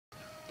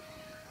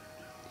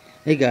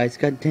Hey guys,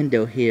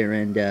 Nintendo here,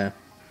 and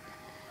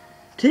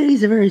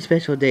today's a very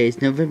special day.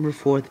 It's November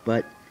 4th,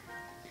 but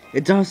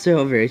it's also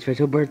a very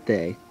special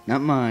birthday. Not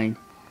mine,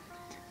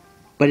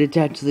 but it's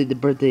actually the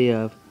birthday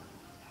of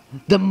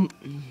the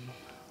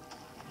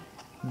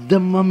the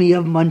Mummy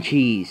of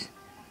Munchies,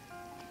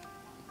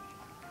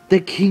 the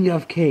King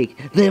of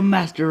Cake, the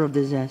Master of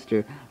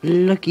Disaster,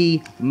 Lucky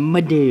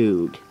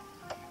Madude.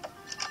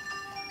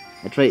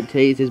 That's right,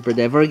 today's his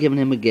birthday. I've already given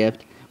him a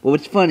gift. But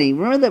what's funny,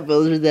 remember that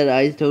villager that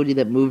I told you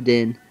that moved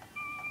in?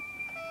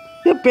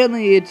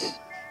 Apparently it's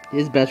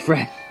his best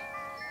friend.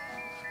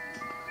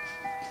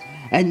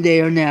 And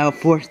they are now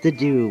forced to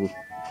do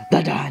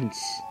the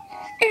dance.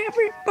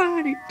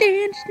 Everybody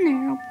dance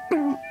now.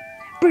 Boom,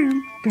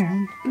 boom,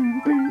 boom,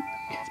 boom, boom,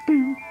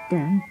 boom,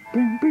 boom,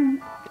 boom,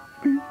 boom,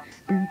 boom,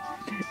 boom.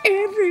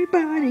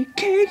 Everybody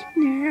cake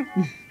now.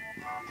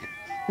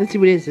 Let's see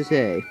what it has to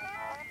say.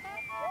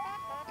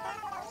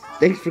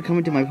 Thanks for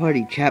coming to my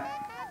party, chap.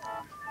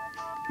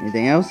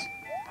 Anything else?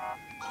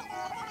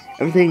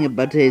 Everything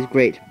about today is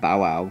great. Bow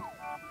wow.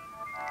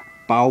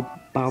 Bow,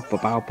 bow, bow,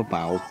 bow, bow,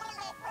 bow.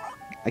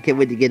 I can't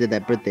wait to get to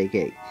that birthday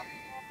cake.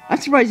 I'm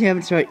surprised you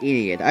haven't started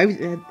eating it. I was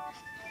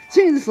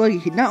saying this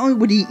like, not only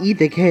would he eat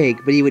the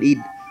cake, but he would eat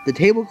the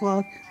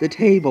tablecloth, the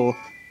table,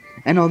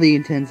 and all the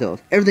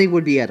utensils. Everything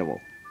would be edible.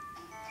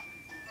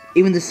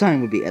 Even the sign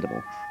would be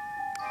edible.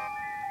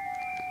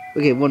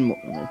 Okay, one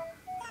more.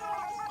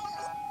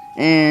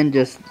 And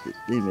just,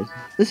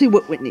 let's see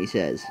what Whitney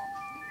says.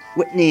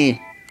 Whitney,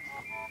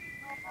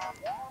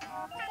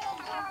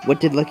 what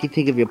did Lucky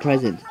think of your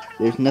present?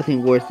 There's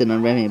nothing worse than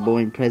unwrapping a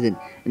boring present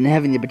and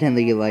having to pretend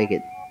like you like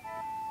it.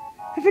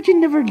 I've actually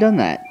never done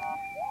that.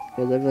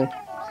 Because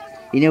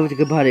you know what's a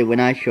good party when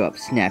I show up,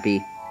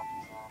 Snappy.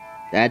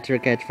 That's her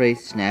catchphrase,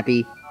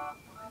 Snappy.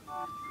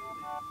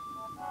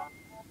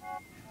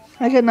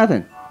 I got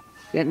nothing.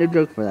 Got no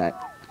joke for that.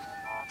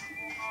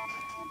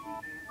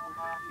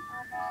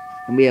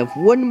 And we have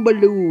one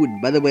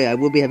balloon. By the way, I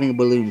will be having a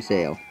balloon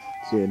sale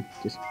soon.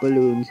 Just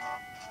balloons.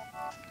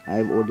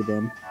 I've ordered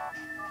them.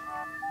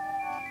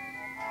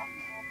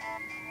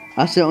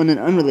 Also, on an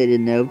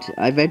unrelated note,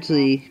 I've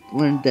actually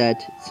learned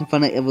that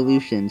Symphonic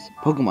Evolutions,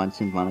 Pokemon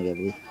Symphonic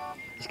Evolution,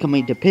 is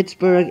coming to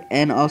Pittsburgh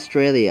and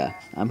Australia.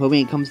 I'm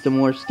hoping it comes to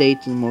more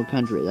states and more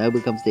countries. I hope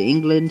it comes to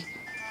England.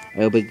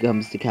 I hope it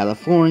comes to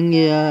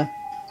California,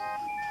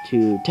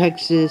 to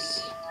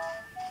Texas,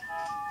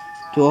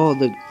 to all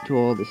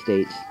the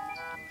states.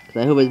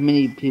 Because I hope as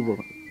many people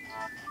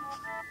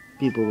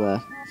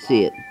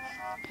see it.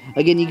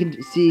 Again, you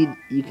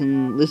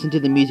can listen to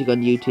the music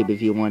on YouTube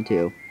if you want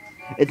to.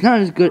 It's not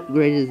as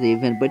great as the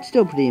event, but it's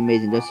still pretty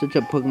amazing. Just search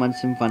up Pokemon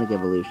Symphonic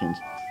Evolutions.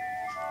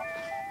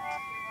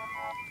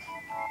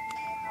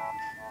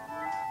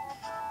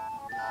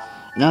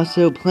 And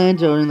also,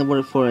 plans are in the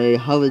work for a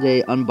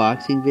holiday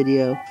unboxing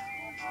video.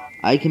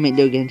 I can make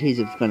no guarantees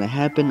if it's going to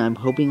happen. I'm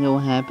hoping it will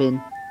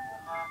happen.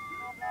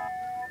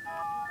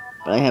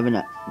 But I have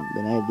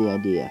the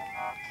idea.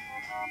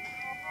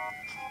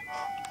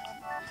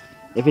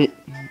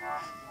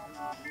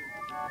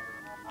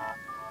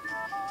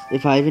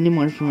 If I have any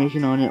more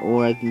information on it,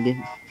 or I can get,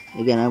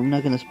 again, I'm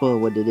not going to spoil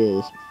what it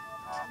is.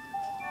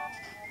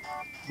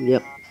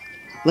 Yep.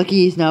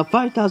 Lucky is now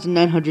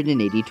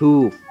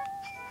 5,982.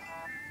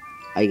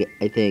 I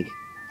think.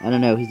 I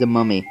don't know, he's a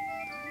mummy.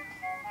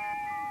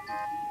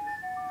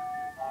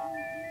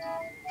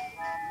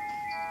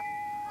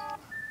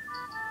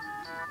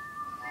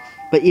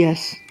 But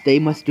yes, they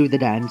must do the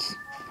dance.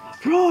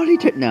 For all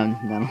eternity.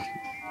 No.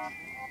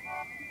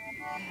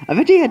 I've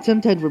actually had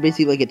sometimes where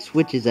basically like it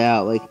switches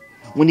out. Like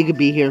when you could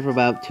be here for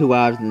about 2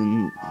 hours and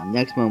then the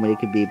next moment it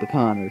could be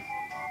Pecan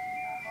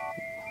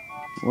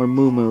or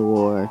Moo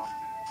or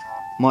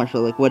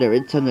Marshall, like whatever.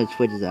 It sometimes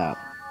switches out.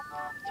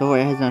 So far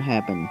it has not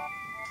happened.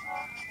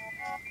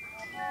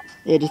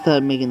 Yeah, just thought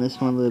of making this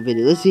one little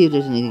video. Let's see if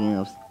there's anything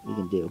else we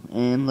can do.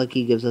 And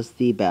Lucky gives us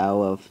the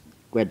bow of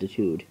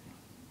gratitude.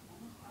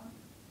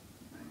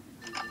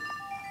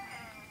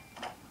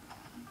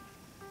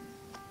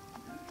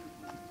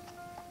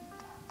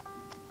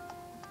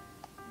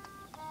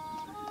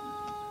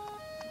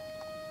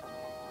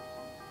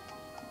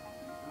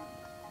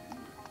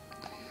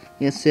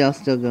 Yes, sale's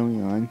still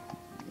going on.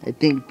 I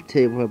think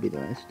today will probably be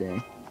the last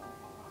day.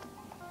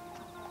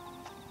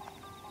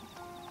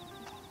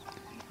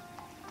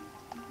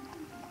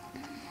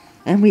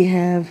 And we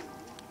have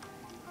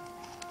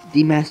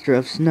the Master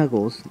of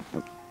Snuggles.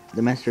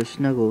 The Master of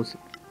Snuggles,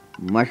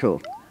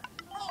 Marshall.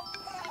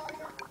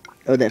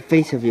 Oh, that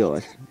face of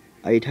yours.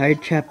 Are you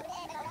tired, chap?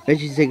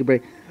 Let's just take a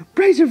break.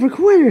 Breaks are for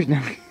quitters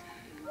now.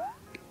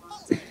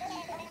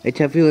 I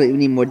feel like we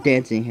need more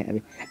dancing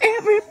habit.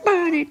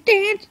 Everybody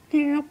dance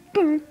now.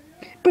 Boom,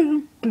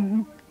 boom,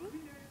 boom.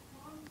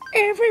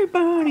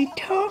 Everybody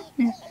talk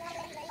now.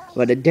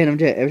 What a denim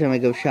every time I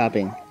go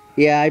shopping.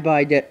 Yeah, I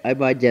buy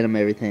denim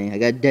everything. I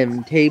got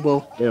denim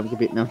table, denim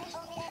computer. No,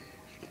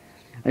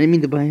 I didn't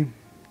mean to buy them.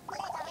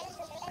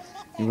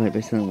 You might buy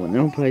some one.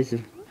 No price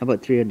of how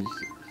about 300?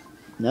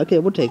 Okay,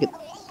 we'll take it.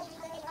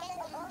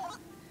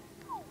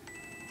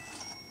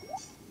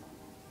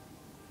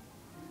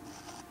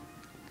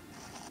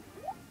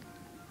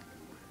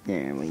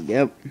 There we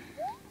go.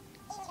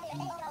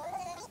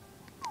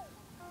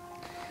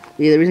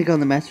 Yeah, the reason I call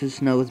him the Master of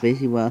Snow is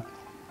basically, well,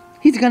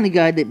 he's the kind of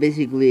guy that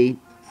basically,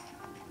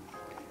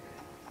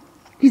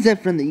 he's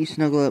that friend that you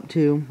snuggle up to,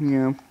 you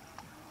know.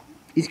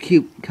 He's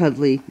cute,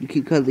 cuddly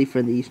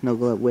friend that you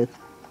snuggle up with.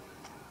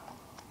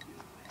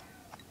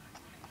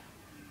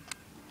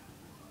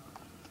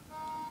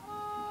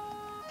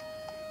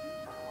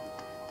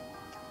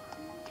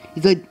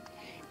 He's like,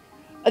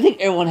 I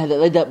think everyone had that,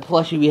 like that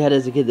plushie we had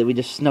as a kid that we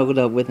just snuggled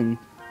up with, and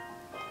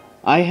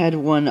I had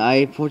one.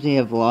 I fortunately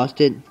have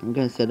lost it. I'm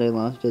gonna say I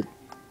lost it,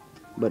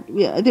 but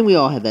yeah, I think we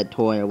all had that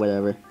toy or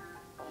whatever.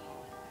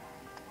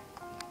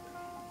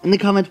 In the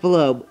comments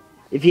below,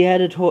 if you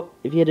had a toy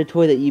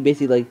that you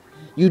basically like,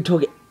 you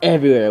took it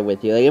everywhere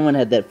with you. Like everyone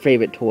had that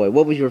favorite toy.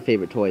 What was your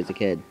favorite toy as a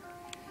kid?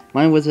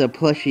 Mine was a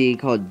plushie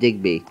called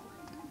Digby.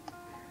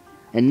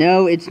 And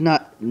no, it's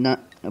not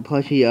a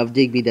plushie of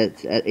Digby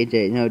that's at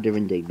HA. No,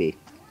 different Digby.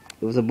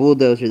 It was a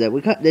bulldozer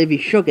that if you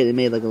shook it, it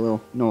made like a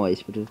little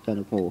noise, which was kind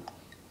of cool.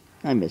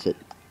 I miss it.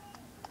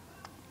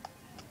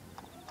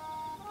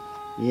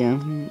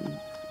 Yeah.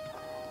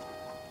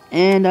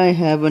 And I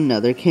have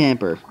another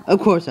camper. Of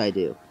course I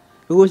do.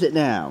 Who is it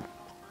now?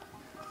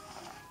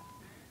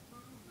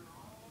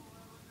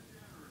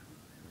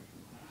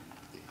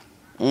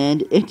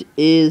 And it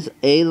is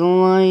a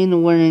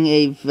lion wearing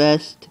a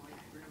vest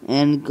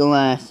and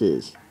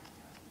glasses.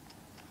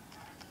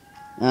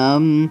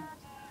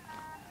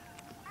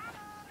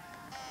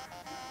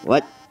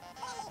 What?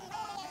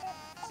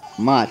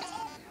 Mott.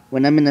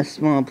 When I'm in a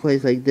small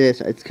place like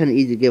this, it's kind of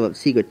easy to give up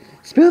secrets.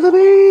 Spill the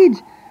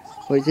beans!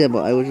 For example,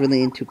 I was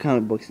really into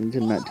comic books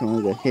until not too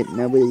long ago. Hit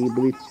nobody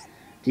believes.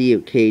 Do you,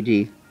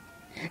 KG?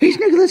 He's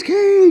Nicolas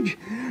Cage!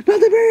 Not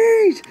the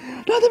bees!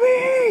 Not the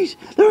bees!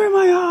 They're in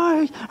my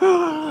eyes!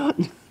 Ah!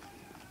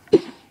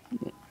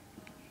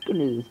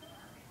 Goodness.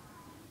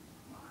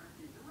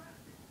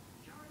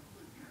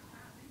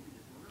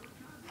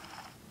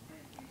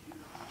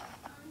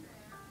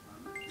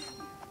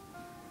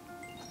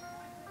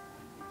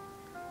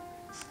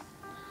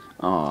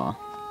 Aw.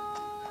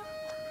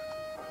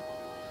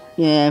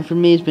 Yeah, for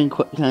me it's been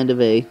kind of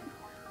a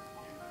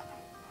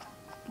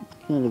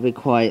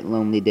quiet,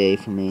 lonely day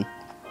for me.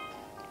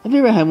 Have you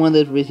ever had one of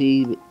those where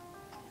you're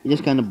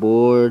just kind of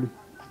bored?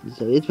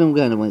 So it's been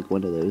kind of like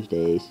one of those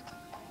days.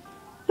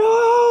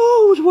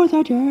 Those were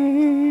the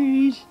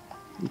days.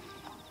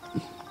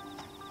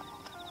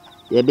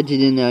 Yeah, but you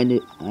didn't know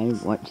I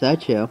watched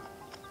that show.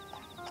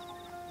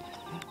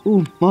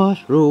 Ooh,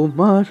 mushroom,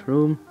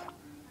 mushroom.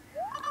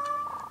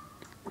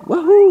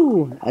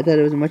 Woohoo! I thought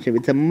it was a mushroom.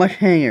 It's a mush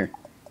hanger.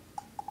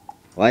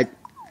 What?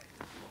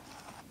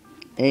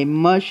 A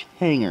mush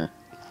hanger.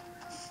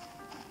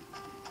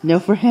 No,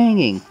 for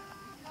hanging.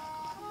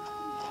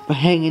 For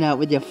hanging out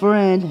with your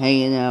friends,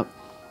 hanging out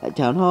at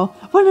town hall.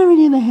 Whenever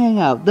you need to hang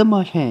out, the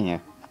mush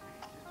hanger.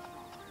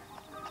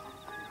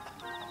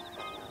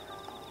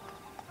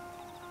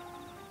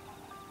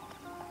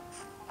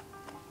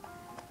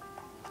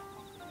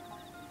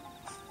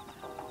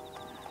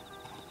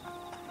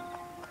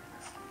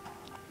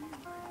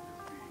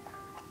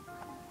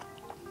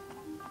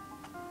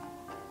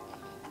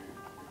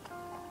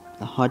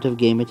 The Heart of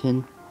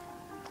Gamerton.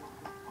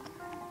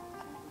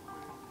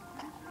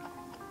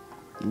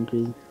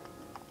 Okay.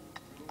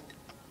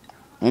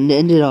 And to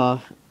end it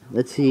off,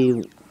 let's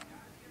see.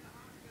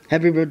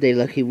 Happy birthday,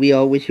 Lucky. We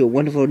all wish you a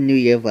wonderful new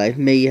year of life.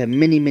 May you have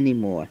many, many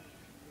more.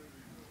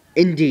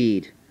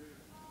 Indeed.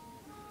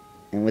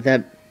 And with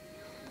that,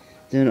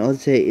 then all I'll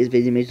say is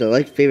basically make sure to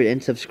like, favorite,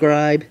 and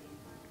subscribe.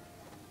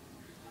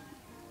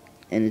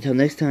 And until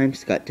next time,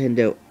 Scott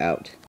Tendo out.